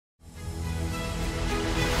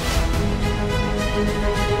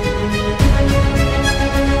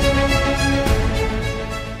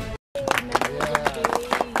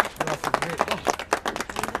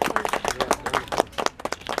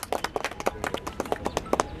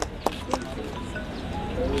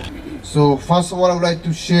So first of all, I would like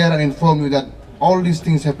to share and inform you that all these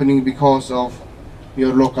things happening because of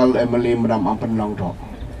your local MLA, Madam Ampan Longdok.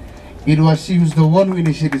 It was she who's the one who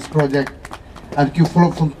initiated this project and keep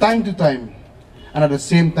follow from time to time, and at the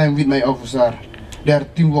same time with my officer, their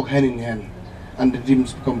teamwork hand in hand, and the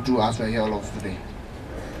dreams come true as we are here all of today.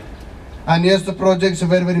 And yes, the project is a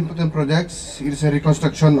very, very important project. It is a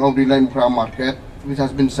reconstruction of the Laitumkhrah market, which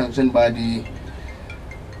has been sanctioned by the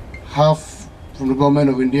half from the government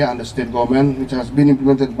of India and the state government, which has been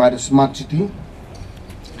implemented by the smart city.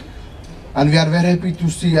 And we are very happy to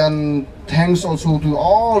see, and thanks also to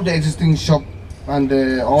all the existing shop and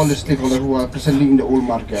all the stakeholders who are presently in the old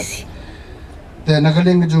market. The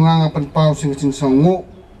nagaling jungang apan pau sing songo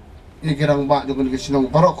ikirang ba jogon ke Shnong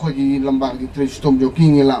barok ko ji lambak di tristom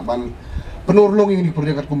joking ila ban penurlong ini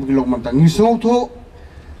projek ko mugilong mantang ni so to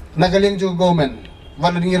nagaling jo government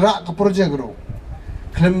wala ni ra ka projek ro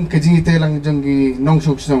klem ke ji te lang jang nong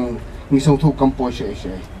sok song ni so to kampo she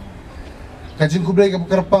kajing ku brega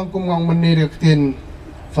karpang kum ngang menir tin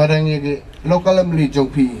farang ye local amli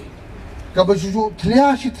jongpi ka ba suju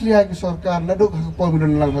thlia ke sarkar naduk ka po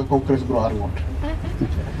midon lang ka congress bro arngot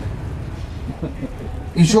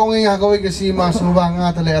isong nga gawin kasi mas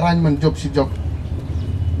mabanga tala arrangement job si job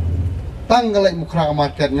tanggalay mukra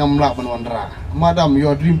market ngamla banwanra madam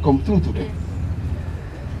your dream come true today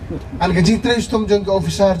an kajing tres tom jong ka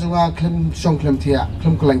officer jong klem song klem thia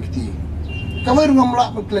klem klangti kamay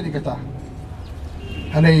ngamla ban kata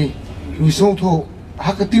hanay isong to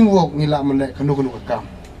hakatimwok nila manlay kanu kam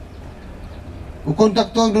u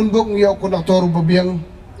kontaktor don bok ngiya kontaktor babiang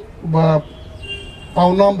ba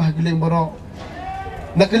paunom bagiling baro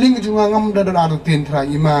nakaling juga ngam dadon ado tentra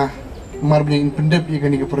ima marbnya Pyndep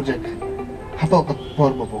ikani ke project apa ka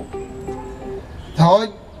por bobo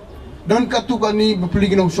tawaj don katu kani bapli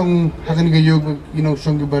ginong song hakani gayo ginong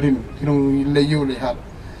song gibarim ginong layo lihat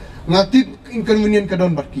ngatip inconvenient ka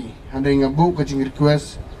don barki handay nga bu ka jing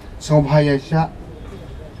request sa bahaya siya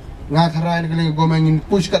ngataray nakaling gomengin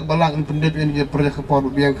push kat balak in Pyndep ini project ka por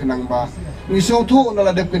biang kanang ba ngiso tu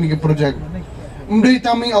naladep kani ke project Mdei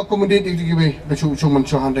tami accommodate ikibe besu cuman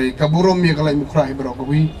sohandai kaburom ya kalai mukra hibro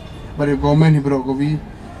kobi bari government hibro kobi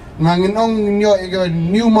ngangin ong nyo ikibe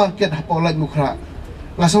new market hapolat mukra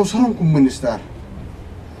ngasaw sarong kum minister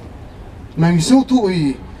nangisaw tu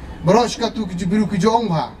i baros ka tu kijibiru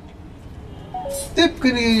kijong ba tip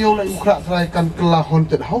kini yo lai mukra try kan kala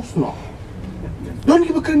haunted house no don't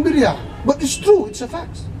give a cranberry but it's true, it's a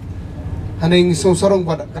fact haning so sarong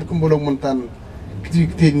pada kan kumbolong montan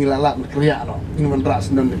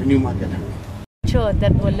Sure,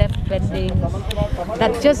 that were left pending,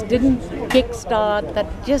 that just didn't kickstart, that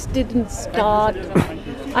just didn't start.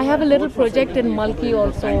 I have a little project in Malki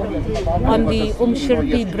also on the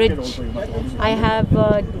Shirpi bridge. I have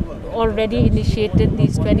already initiated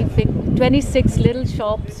these 26 little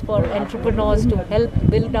shops for entrepreneurs to help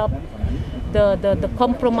build up the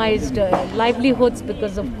compromised livelihoods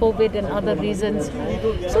because of COVID and other reasons.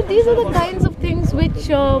 So these are the kinds of things which,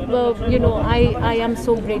 you know, I am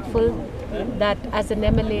so grateful that as an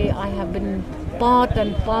MLA I have been part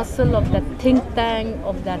and parcel of that think tank,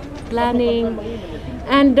 of that planning.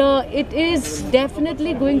 And it is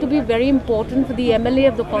definitely going to be very important for the MLA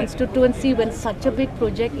of the constituency when such a big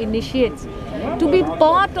project initiates to be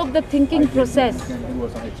part of the thinking process.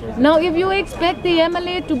 Now, if you expect the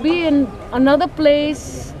MLA to be in another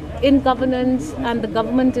place in governance and the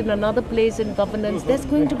government in another place in governance, there's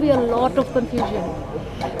going to be a lot of confusion.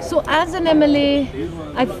 So as an MLA,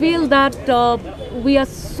 I feel that we are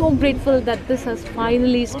so grateful that this has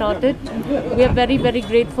finally started. We are very, very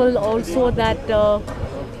grateful also that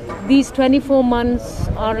these 24 months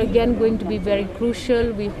are again going to be very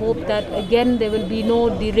crucial. We hope that again there will be no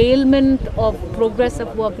derailment of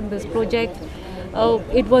progressive work in this project.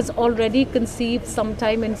 It was already conceived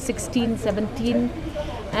sometime in 16, 17,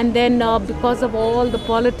 and then because of all the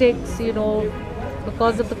politics, you know,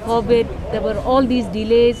 because of the COVID, there were all these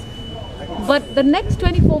delays. But the next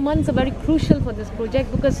 24 months are very crucial for this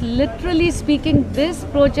project because literally speaking, this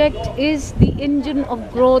project is the engine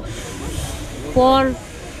of growth for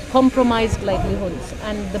compromised livelihoods,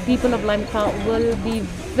 and the people of Laitumkhrah will be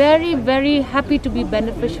very, very happy to be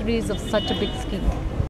beneficiaries of such a big scheme.